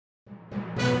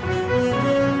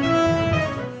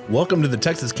Welcome to the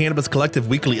Texas Cannabis Collective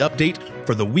Weekly Update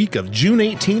for the week of June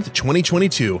 18th,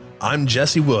 2022. I'm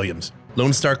Jesse Williams.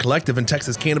 Lone Star Collective and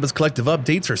Texas Cannabis Collective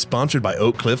updates are sponsored by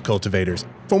Oak Cliff Cultivators.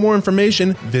 For more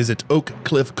information, visit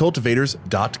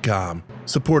oakcliffcultivators.com.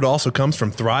 Support also comes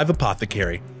from Thrive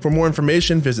Apothecary. For more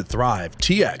information, visit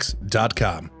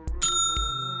thrivetx.com.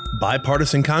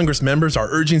 Bipartisan Congress members are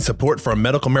urging support for a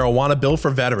medical marijuana bill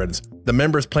for veterans. The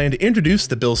members plan to introduce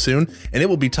the bill soon, and it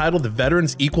will be titled the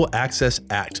Veterans Equal Access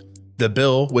Act. The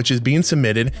bill, which is being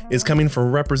submitted, is coming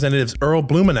from Representatives Earl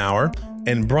Blumenauer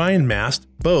and Brian Mast,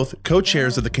 both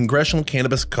co-chairs of the Congressional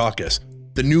Cannabis Caucus.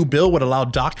 The new bill would allow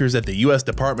doctors at the U.S.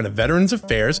 Department of Veterans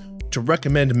Affairs to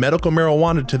recommend medical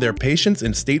marijuana to their patients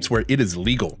in states where it is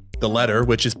legal. The letter,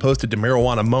 which is posted to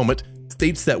Marijuana Moment,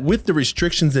 states that with the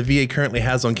restrictions the VA currently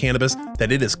has on cannabis,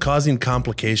 that it is causing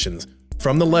complications.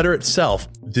 From the letter itself,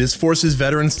 this forces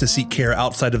veterans to seek care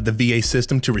outside of the VA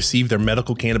system to receive their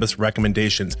medical cannabis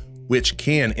recommendations, which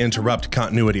can interrupt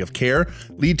continuity of care,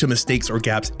 lead to mistakes or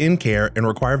gaps in care, and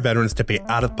require veterans to pay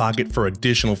out of pocket for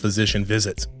additional physician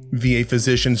visits. VA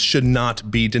physicians should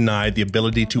not be denied the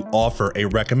ability to offer a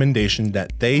recommendation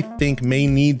that they think may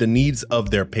meet the needs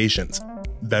of their patients.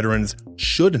 Veterans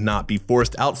should not be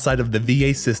forced outside of the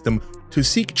VA system to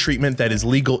seek treatment that is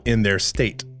legal in their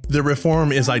state. The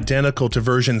reform is identical to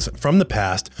versions from the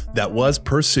past that was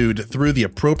pursued through the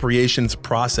appropriations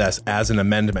process as an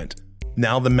amendment.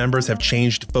 Now the members have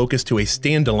changed focus to a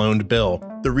standalone bill.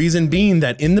 The reason being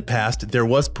that in the past there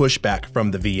was pushback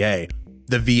from the VA.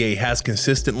 The VA has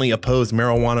consistently opposed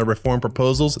marijuana reform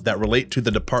proposals that relate to the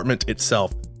department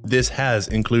itself. This has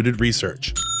included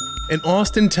research. An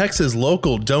Austin, Texas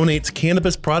local donates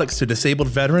cannabis products to disabled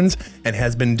veterans and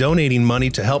has been donating money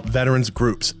to help veterans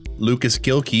groups. Lukas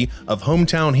Gilkey of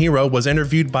Hometown Hero was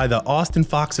interviewed by the Austin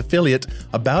Fox affiliate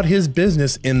about his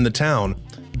business in the town.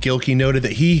 Gilkey noted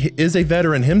that he is a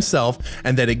veteran himself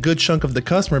and that a good chunk of the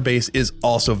customer base is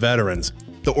also veterans.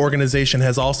 The organization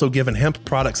has also given hemp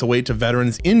products away to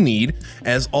veterans in need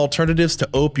as alternatives to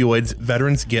opioids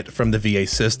veterans get from the VA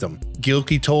system.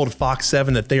 Gilkey told Fox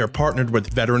 7 that they are partnered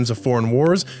with Veterans of Foreign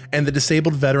Wars and the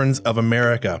Disabled Veterans of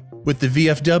America. With the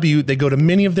VFW, they go to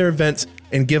many of their events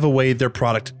and give away their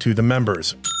product to the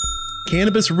members.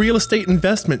 Cannabis Real Estate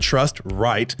Investment Trust,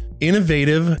 REIT,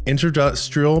 Innovative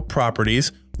Industrial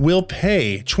Properties, will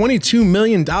pay $22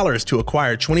 million to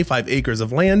acquire 25 acres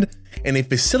of land and a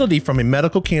facility from a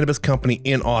medical cannabis company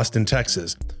in Austin,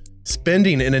 Texas,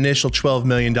 spending an initial $12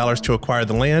 million to acquire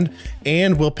the land,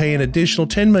 and will pay an additional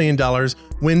 $10 million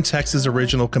when Texas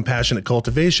Original Compassionate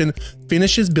Cultivation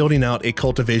finishes building out a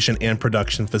cultivation and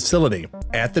production facility.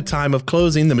 At the time of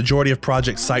closing, the majority of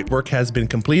project site work has been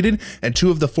completed, and 2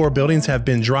 of the 4 buildings have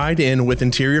been dried in with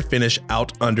interior finish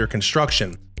out under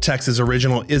construction. Texas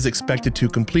Original is expected to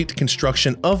complete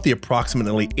construction of the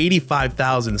approximately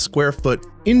 85,000 square foot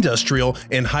industrial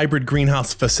and hybrid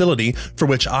greenhouse facility, for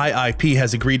which IIP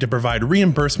has agreed to provide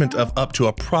reimbursement of up to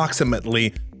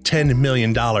approximately $10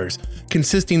 million,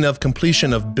 consisting of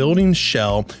completion of building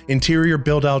shell, interior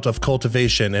build-out of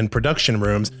cultivation and production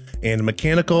rooms, and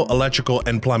mechanical, electrical,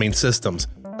 and plumbing systems.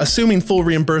 Assuming full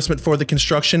reimbursement for the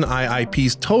construction,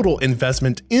 IIP's total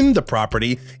investment in the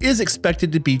property is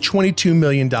expected to be $22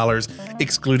 million,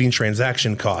 excluding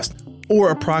transaction costs, or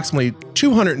approximately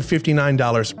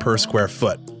 $259 per square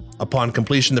foot. Upon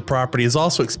completion, the property is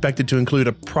also expected to include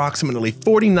approximately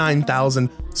 49,000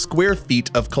 square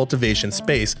feet of cultivation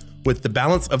space, with the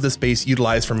balance of the space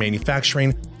utilized for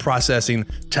manufacturing, processing,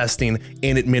 testing,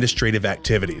 and administrative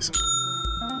activities.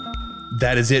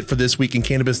 That is it for this week in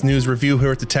Cannabis News Review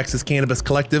here at the Texas Cannabis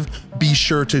Collective. Be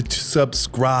sure to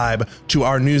subscribe to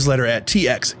our newsletter at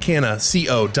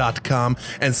txcannaco.com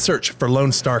and search for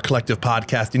Lone Star Collective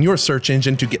Podcast in your search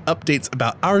engine to get updates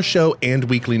about our show and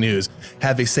weekly news.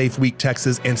 Have a safe week,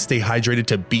 Texas, and stay hydrated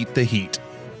to beat the heat.